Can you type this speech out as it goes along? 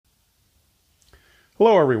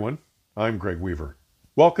Hello everyone, I'm Greg Weaver.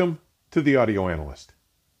 Welcome to The Audio Analyst.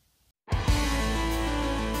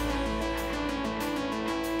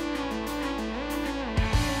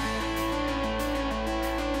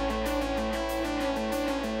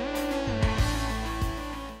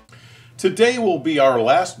 Today will be our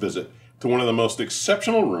last visit to one of the most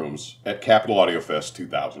exceptional rooms at Capital Audiofest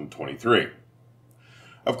 2023.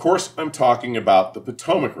 Of course, I'm talking about the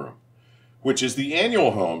Potomac Room, which is the annual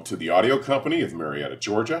home to the Audio Company of Marrietta,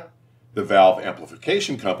 Georgia, the Valve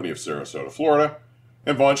Amplification Company of Sarasota, Florida,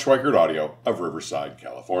 and von Schweikert Audio of Riverside,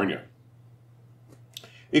 California.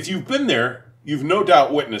 If you've been there, you've no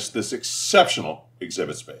doubt witnessed this exceptional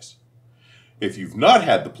exhibit space. If you've not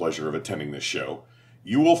had the pleasure of attending this show,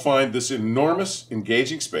 you will find this enormous,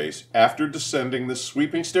 engaging space after descending the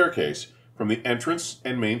sweeping staircase from the entrance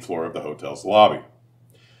and main floor of the hotel's lobby.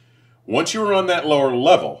 Once you are on that lower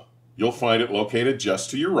level, you'll find it located just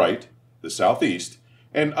to your right, the southeast,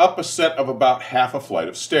 and up a set of about half a flight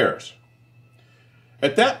of stairs.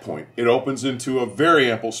 At that point, it opens into a very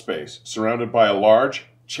ample space surrounded by a large,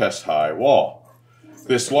 chest-high wall.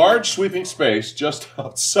 This large, sweeping space just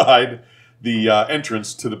outside the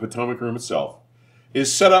entrance to the Potomac Room itself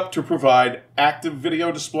is set up to provide active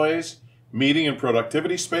video displays, meeting and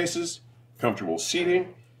productivity spaces, comfortable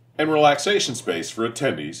seating, and relaxation space for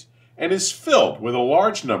attendees, and is filled with a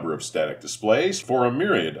large number of static displays for a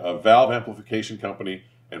myriad of Valve Amplification Company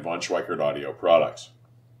and von Schweikert Audio products.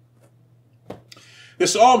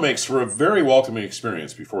 This all makes for a very welcoming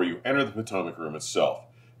experience before you enter the Potomac Room itself,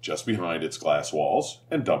 just behind its glass walls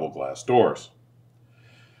and double glass doors.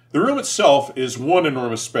 The room itself is one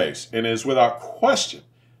enormous space and is without question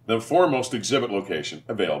the foremost exhibit location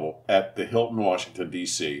available at the Hilton, Washington,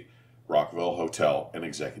 D.C. Rockville Hotel and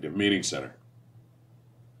Executive Meeting Center.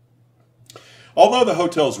 Although the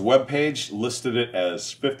hotel's webpage listed it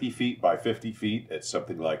as 50 feet by 50 feet at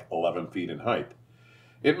something like 11 feet in height,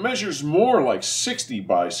 it measures more like 60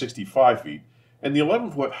 by 65 feet, and the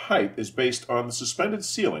 11-foot height is based on the suspended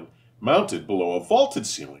ceiling mounted below a vaulted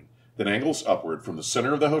ceiling that angles upward from the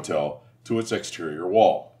center of the hotel to its exterior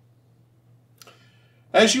wall.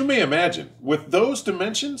 As you may imagine, with those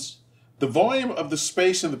dimensions, the volume of the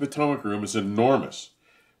space in the Potomac Room is enormous,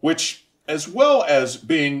 which, as well as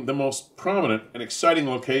being the most prominent and exciting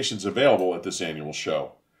locations available at this annual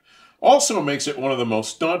show, also makes it one of the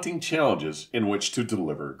most daunting challenges in which to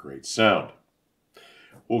deliver great sound.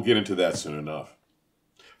 We'll get into that soon enough.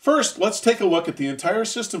 First, let's take a look at the entire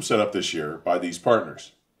system set up this year by these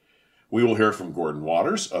partners. We will hear from Gordon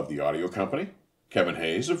Waters of the Audio Company, Kevin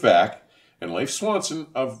Hayes of VAC, and Leif Swanson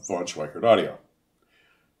of von Schweikert Audio.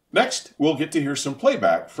 Next, we'll get to hear some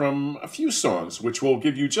playback from a few songs which will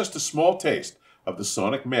give you just a small taste of the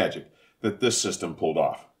sonic magic that this system pulled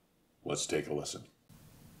off. Let's take a listen.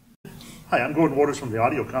 Hi, I'm Gordon Waters from the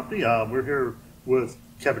Audio Company. We're here with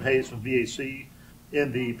Kevin Hayes from VAC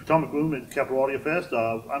in the Potomac Room at Capital Audiofest.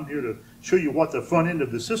 I'm here to show you what the front end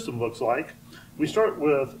of the system looks like. We start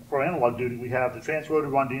with, for analog duty, we have the Transrotor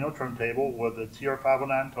Rondino turntable with the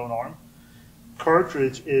TR509 tone arm.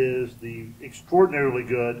 Cartridge is the extraordinarily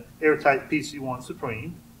good Airtight PC1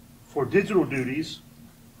 Supreme. For digital duties,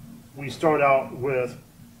 we start out with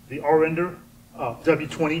the R-Render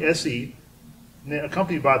W20 SE,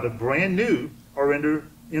 accompanied by the brand new R-Render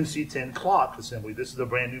MC10 clock assembly. This is a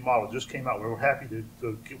brand new model, just came out. We were happy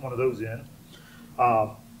to get one of those in.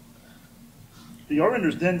 The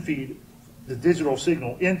R-Renders then feed the digital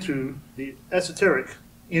signal into the esoteric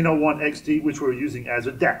N01XD, which we're using as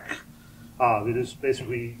a DAC. It is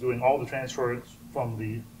basically doing all the transfers from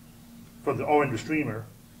the R-Render streamer.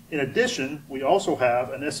 In addition, we also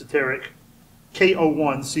have an esoteric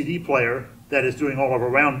K01 CD player that is doing all of our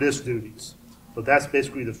round disc duties. So that's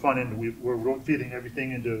basically the front end. We're feeding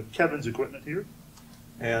everything into Kevin's equipment here.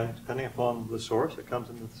 And depending upon the source, it comes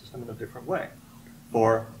into the system in a different way.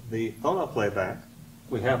 For the phono playback,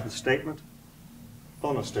 we have the statement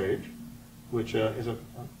phono stage, which is a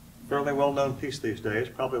fairly well-known piece these days,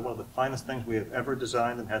 probably one of the finest things we have ever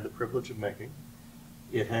designed and had the privilege of making.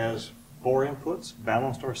 It has 4 inputs,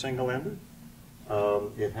 balanced or single-ended.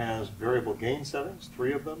 It has variable gain settings,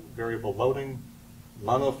 3 of them, variable loading,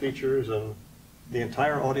 mono features, and the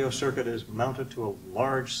entire audio circuit is mounted to a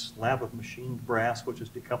large slab of machined brass, which is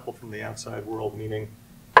decoupled from the outside world, meaning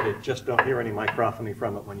you just don't hear any microphony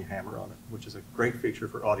from it when you hammer on it, which is a great feature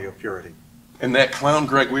for audio purity. And that clown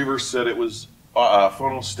Greg Weaver said it was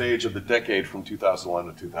phono stage of the decade from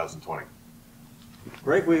 2011 to 2020.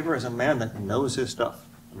 Greg Weaver is a man that knows his stuff.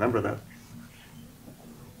 Remember that.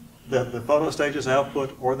 The phono stage's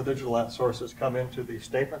output or the digital out sources come into the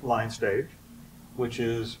statement line stage, which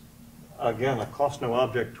is, again, a cost no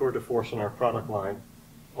object tour de force in our product line.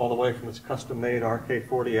 all the way from this custom-made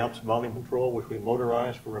RK40 amps volume control, which we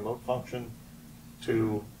motorized for remote function,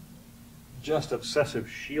 to just obsessive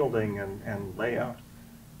shielding and layout.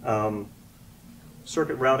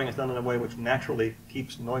 Circuit routing is done in a way which naturally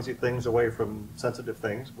keeps noisy things away from sensitive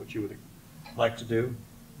things, which you would like to do.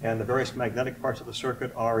 And the various magnetic parts of the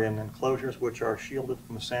circuit are in enclosures which are shielded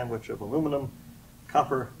from a sandwich of aluminum,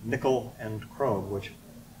 copper, nickel, and chrome, which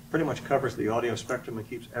pretty much covers the audio spectrum and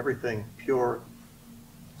keeps everything pure.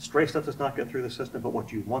 Stray stuff does not get through the system, but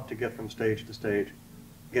what you want to get from stage to stage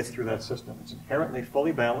gets through that system. It's inherently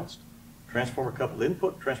fully balanced, transformer coupled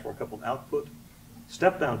input, transformer coupled output,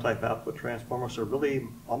 step-down type output transformers are really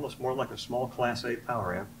almost more like a small Class A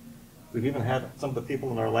power amp. We've even had some of the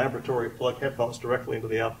people in our laboratory plug headphones directly into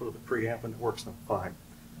the output of the preamp, and it works them fine.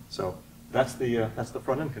 So that's the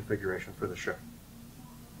front-end configuration for the show.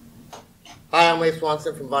 Hi, I'm Wade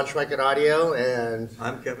Swanson from von Schweikert Audio, and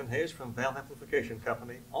I'm Kevin Hayes from Valve Amplification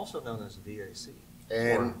Company, also known as VAC.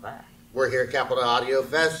 And or VAC. We're here at Capital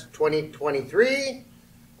Audiofest 2023,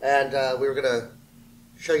 and we were going to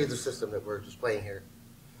show you the system that we're displaying here.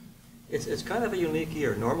 It's kind of a unique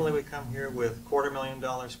year. Normally we come here with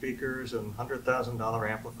 $250,000 speakers and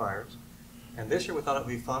 $100,000 amplifiers. And this year we thought it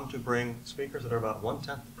would be fun to bring speakers that are about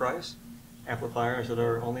 1/10 the price, amplifiers that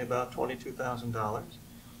are only about $22,000,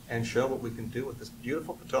 and show what we can do with this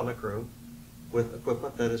beautiful Potomac room with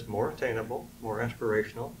equipment that is more attainable, more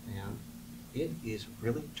aspirational, and it is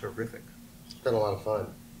really terrific. It's been a lot of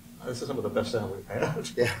fun. This is some of the best sound we've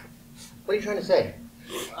had. Yeah. What are you trying to say?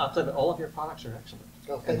 I'll tell you, all of your products are excellent.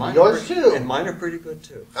 Okay. And Yours too. And mine are pretty good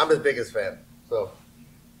too. I'm his biggest fan. So,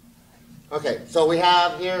 okay. So we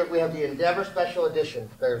have the Endeavor Special Edition.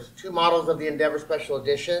 There's two models of the Endeavor Special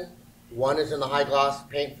Edition. One is in the high gloss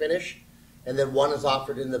paint finish, and then one is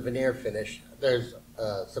offered in the veneer finish. There's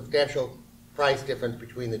a substantial price difference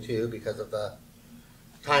between the two because of the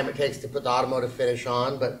time it takes to put the automotive finish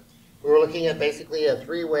on. But we were looking at basically a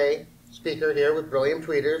three-way speaker here with beryllium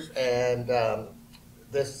tweeters, and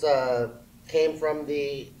this came from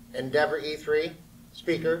the Endeavor E3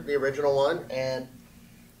 speaker, the original one, and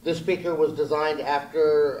this speaker was designed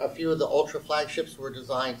after a few of the Ultra flagships were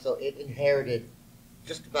designed, so it inherited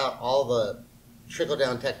just about all the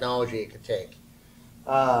trickle-down technology it could take.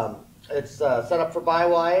 It's set up for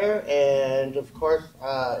by-wire, and of course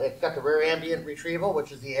it's got the rear ambient retrieval,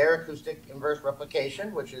 which is the air acoustic inverse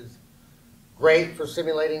replication, which is great for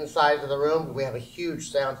simulating the size of the room. We have a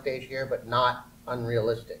huge sound stage here, but not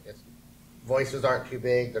unrealistic. Voices aren't too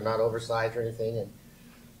big, they're not oversized or anything.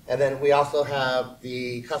 And then we also have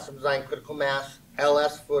the custom designed critical mass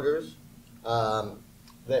LS footers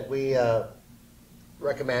that we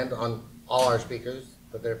recommend on all our speakers,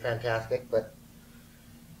 but they're fantastic. But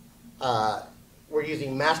we're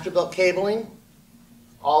using Masterbuilt cabling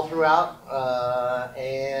all throughout,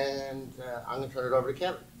 and I'm going to turn it over to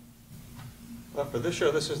Kevin. Well, for this show,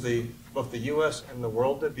 this is both the U.S. and the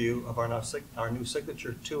world debut of our new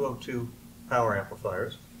Signature 202 power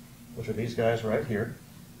amplifiers, which are these guys right here.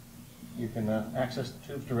 You can access the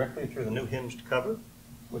tubes directly through the new hinged cover,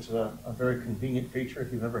 which is a very convenient feature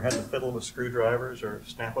if you've ever had to fiddle with screwdrivers or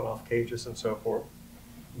snapping off cages and so forth.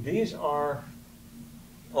 These are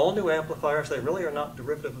all new amplifiers. They really are not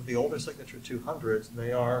derivative of the older Signature 200s.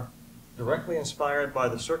 They are directly inspired by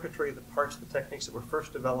the circuitry, the parts, the techniques that were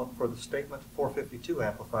first developed for the Statement 452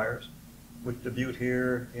 amplifiers, which debuted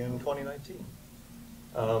here in 2019.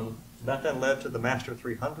 That then led to the Master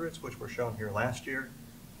 300s, which were shown here last year,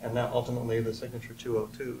 and now ultimately the Signature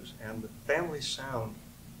 202s. And the family sound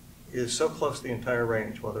is so close to the entire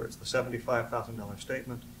range, whether it's the $75,000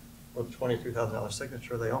 Statement or the $23,000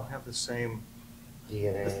 Signature. They all have the same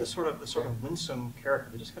DNA. This sort of winsome character.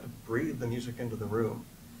 They just kind of breathe the music into the room.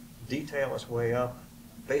 Detail is way up.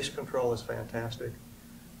 Bass control is fantastic.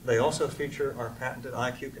 They also feature our patented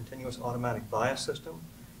IQ continuous automatic bias system,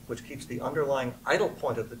 which keeps the underlying idle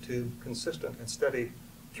point of the tube consistent and steady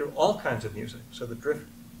through all kinds of music. So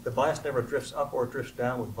the bias never drifts up or drifts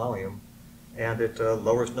down with volume, and it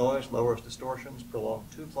lowers noise, lowers distortions,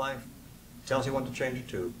 prolongs tube life, tells you when to change a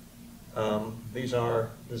tube. These are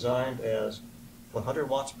designed as 100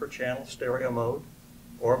 watts per channel stereo mode,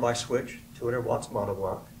 or by switch, 200 watts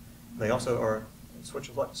monoblock. They also are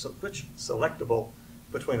switch selectable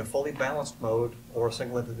between a fully balanced mode or a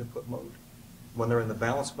single input mode. When they're in the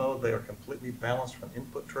balanced mode, they are completely balanced from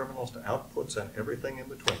input terminals to outputs and everything in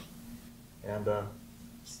between. And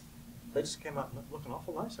they just came out looking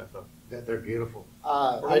awful nice, I thought. Yeah, they're beautiful.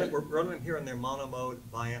 We're running them here in their mono mode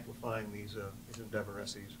by amplifying these Endeavor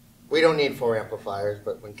SEs. We don't need 4 amplifiers,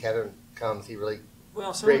 but when Kevin comes, he really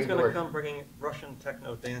Well, someone's going to work. come bringing Russian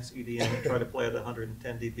techno dance EDM and try to play at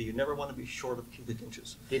 110 dB. You never want to be short of cubic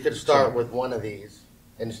inches. You could start with one of these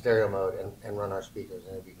in stereo mode and run our speakers,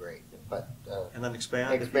 and it'd be great. But And then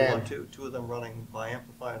expand if you want to. Two of them running by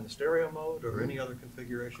amplifier in the stereo mode or any other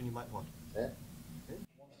configuration you might want. yeah.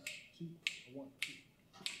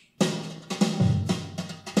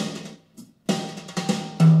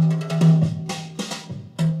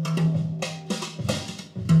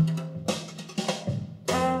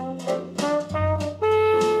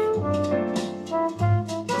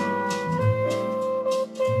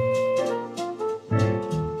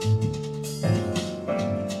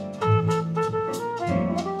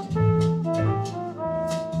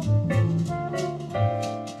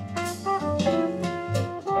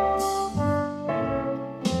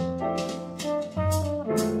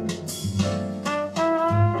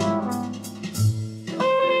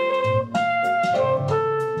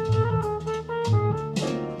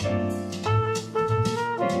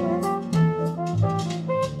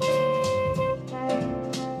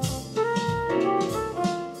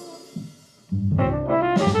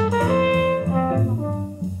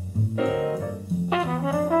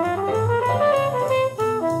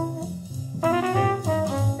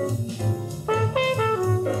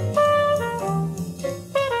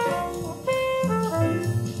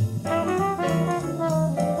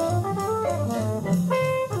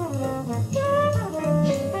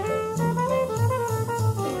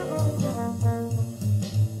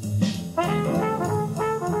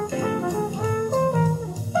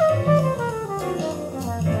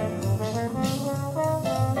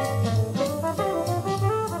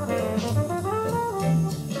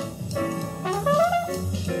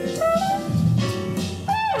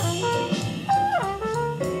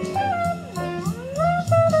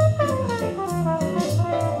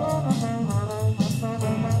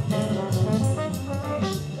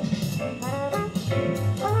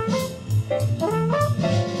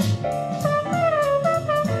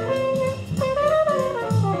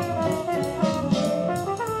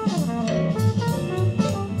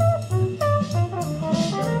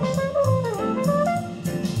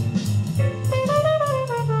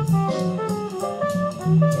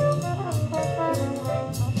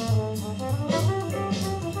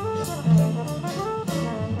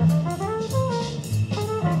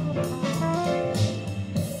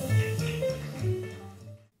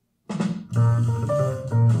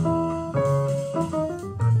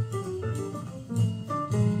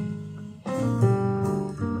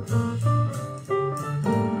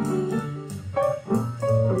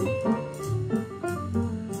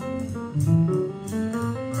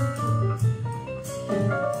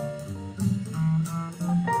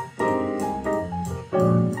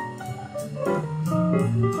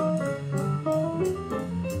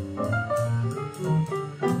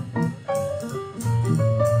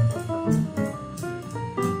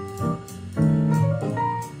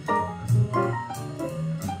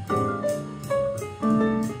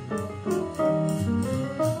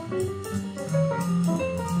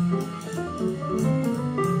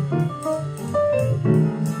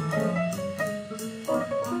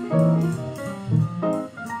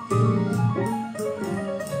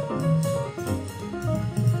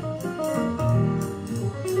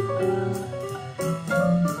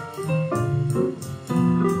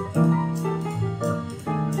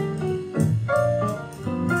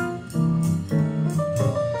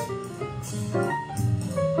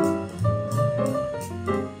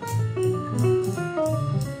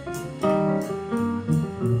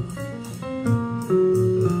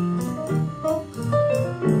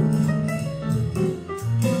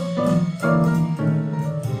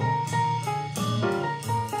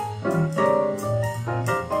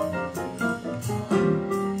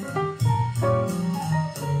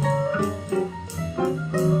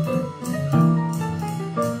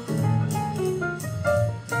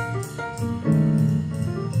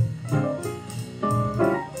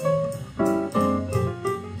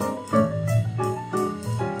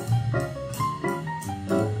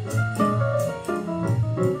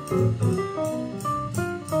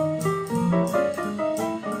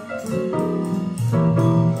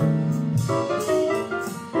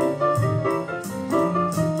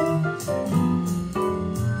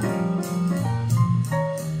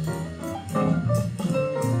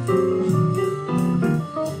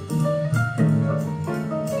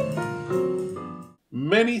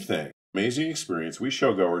 many things, amazing experience we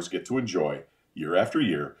showgoers get to enjoy year after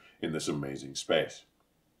year in this amazing space.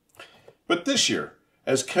 But this year,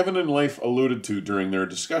 as Kevin and Leif alluded to during their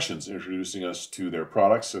discussions introducing us to their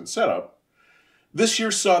products and setup, This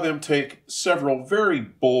year saw them take several very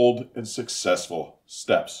bold and successful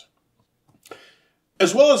steps.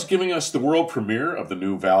 As well as giving us the world premiere of the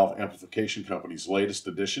new Valve Amplification Company's latest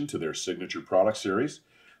addition to their signature product series,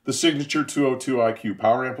 the Signature 202 IQ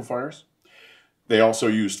power amplifiers. They also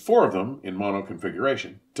used 4 of them in mono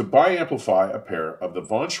configuration to bi-amplify a pair of the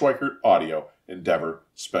von Schweikert Audio Endeavor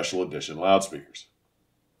Special Edition loudspeakers.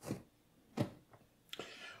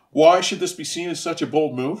 Why should this be seen as such a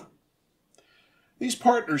bold move? These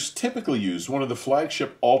partners typically use one of the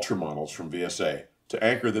flagship Ultra models from VSA to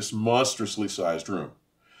anchor this monstrously sized room.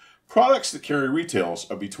 Products that carry retails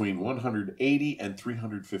of between $180,000 and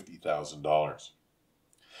 $350,000.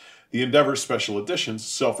 The Endeavor Special Editions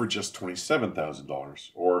sell for just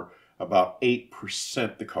 $27,000, or about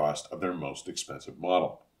 8% the cost of their most expensive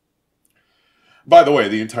model. By the way,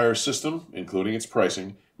 the entire system, including its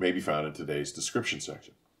pricing, may be found in today's description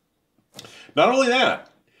section. Not only that,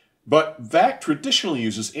 but VAC traditionally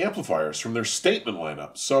uses amplifiers from their statement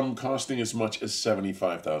lineup, some costing as much as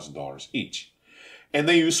 $75,000 each, and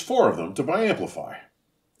they use 4 of them to bi-amplify.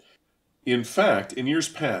 In fact, in years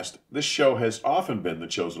past, this show has often been the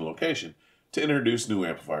chosen location to introduce new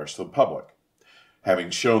amplifiers to the public.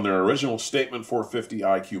 Having shown their original Statement 450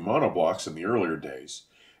 IQ monoblocks in the earlier days,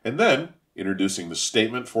 and then introducing the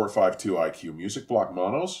Statement 452 IQ music block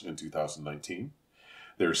monos in 2019,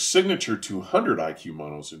 their Signature 200 IQ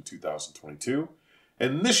monos in 2022,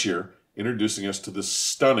 and this year introducing us to the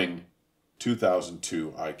stunning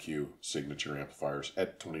 2002 IQ signature amplifiers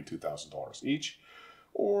at $22,000 each,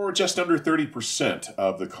 or just under 30%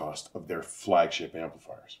 of the cost of their flagship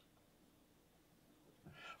amplifiers.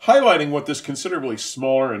 Highlighting what this considerably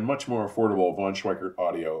smaller and much more affordable von Schweikert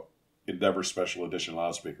Audio Endeavor Special Edition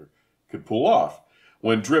loudspeaker could pull off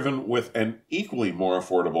when driven with an equally more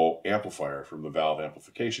affordable amplifier from the Valve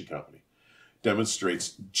Amplification Company,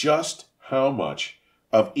 demonstrates just how much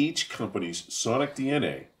of each company's sonic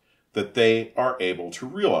DNA that they are able to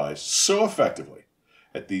realize so effectively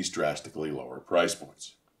at these drastically lower price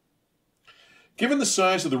points. Given the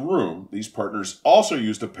size of the room, these partners also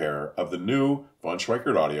used a pair of the new von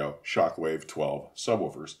Schweikert Audio Shockwave 12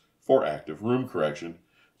 subwoofers for active room correction,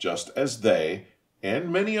 just as they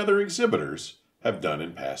and many other exhibitors have done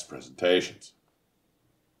in past presentations.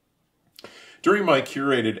 During my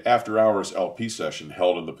curated after-hours LP session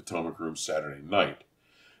held in the Potomac room Saturday night,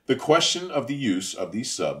 the question of the use of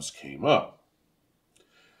these subs came up.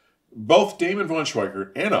 Both Damon von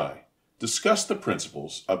Schweikert and I discussed the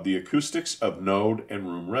principles of the acoustics of node and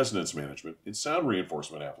room resonance management in sound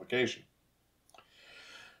reinforcement application.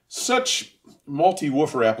 Such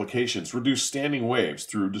multi-woofer applications reduce standing waves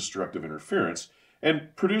through destructive interference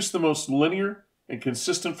and produce the most linear and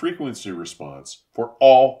consistent frequency response for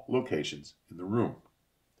all locations in the room.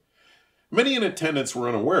 Many in attendance were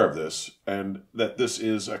unaware of this, and that this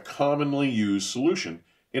is a commonly used solution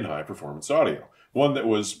in high-performance audio, one that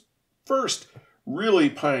was first really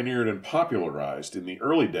pioneered and popularized in the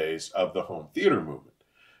early days of the home theater movement,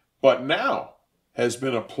 but now has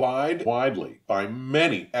been applied widely by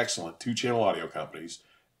many excellent 2-channel audio companies.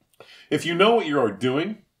 If you know what you are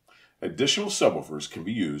doing, additional subwoofers can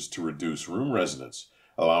be used to reduce room resonance,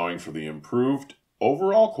 allowing for the improved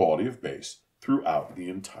overall quality of bass throughout the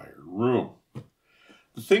entire room.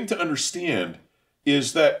 The thing to understand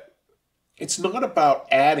is that it's not about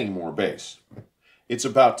adding more bass. It's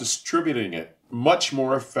about distributing it much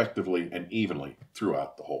more effectively and evenly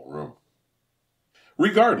throughout the whole room.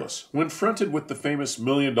 Regardless, when fronted with the famous $1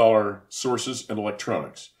 million Sources and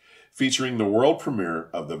Electronics, featuring the world premiere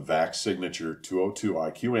of the VAC Signature 202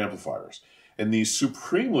 IQ amplifiers and these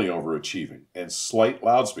supremely overachieving and slight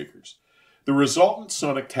loudspeakers, the resultant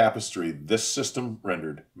sonic tapestry this system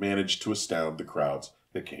rendered managed to astound the crowds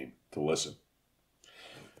that came to listen.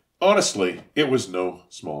 Honestly, it was no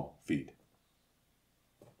small feat.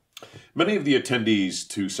 Many of the attendees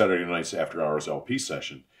to Saturday night's After Hours LP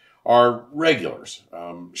session are regulars,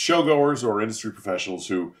 showgoers or industry professionals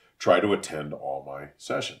who try to attend all my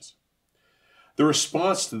sessions. The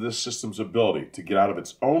response to this system's ability to get out of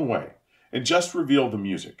its own way and just reveal the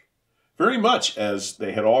music, very much as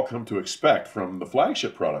they had all come to expect from the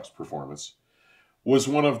flagship product's performance, was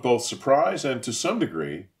one of both surprise and, to some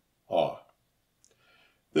degree, awe.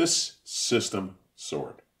 This system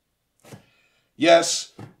soared.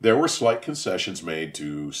 Yes, there were slight concessions made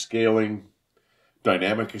to scaling,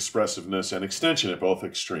 dynamic expressiveness, and extension at both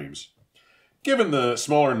extremes, given the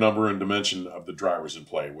smaller number and dimension of the drivers in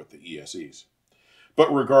play with the ESEs.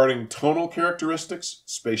 But regarding tonal characteristics,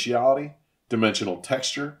 spatiality, dimensional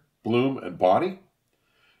texture, bloom, and body,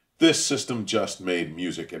 this system just made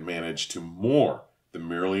music and managed to more than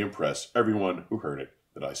merely impress everyone who heard it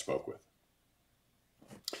that I spoke with.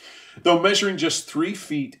 Though measuring just 3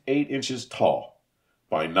 feet 8 inches tall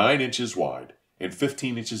by 9 inches wide and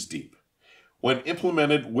 15 inches deep, when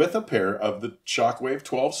implemented with a pair of the Shockwave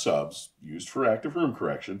 12 subs used for active room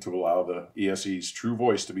correction to allow the ESE's true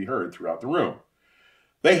voice to be heard throughout the room,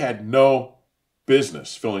 they had no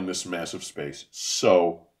business filling this massive space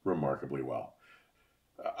so remarkably well.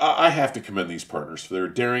 I have to commend these partners for their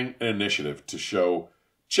daring and initiative to show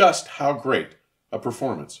just how great a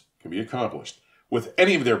performance can be accomplished with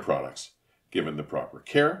any of their products, given the proper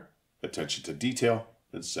care, attention to detail,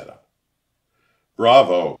 and setup.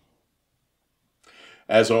 Bravo!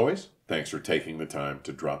 As always, thanks for taking the time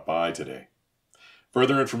to drop by today.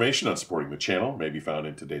 Further information on supporting the channel may be found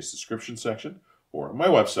in today's description section or on my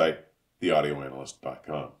website,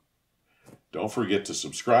 theaudioanalyst.com. Don't forget to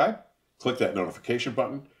subscribe, click that notification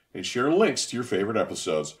button, and share links to your favorite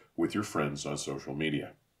episodes with your friends on social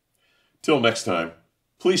media. Till next time,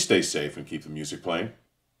 please stay safe and keep the music playing.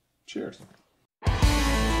 Cheers.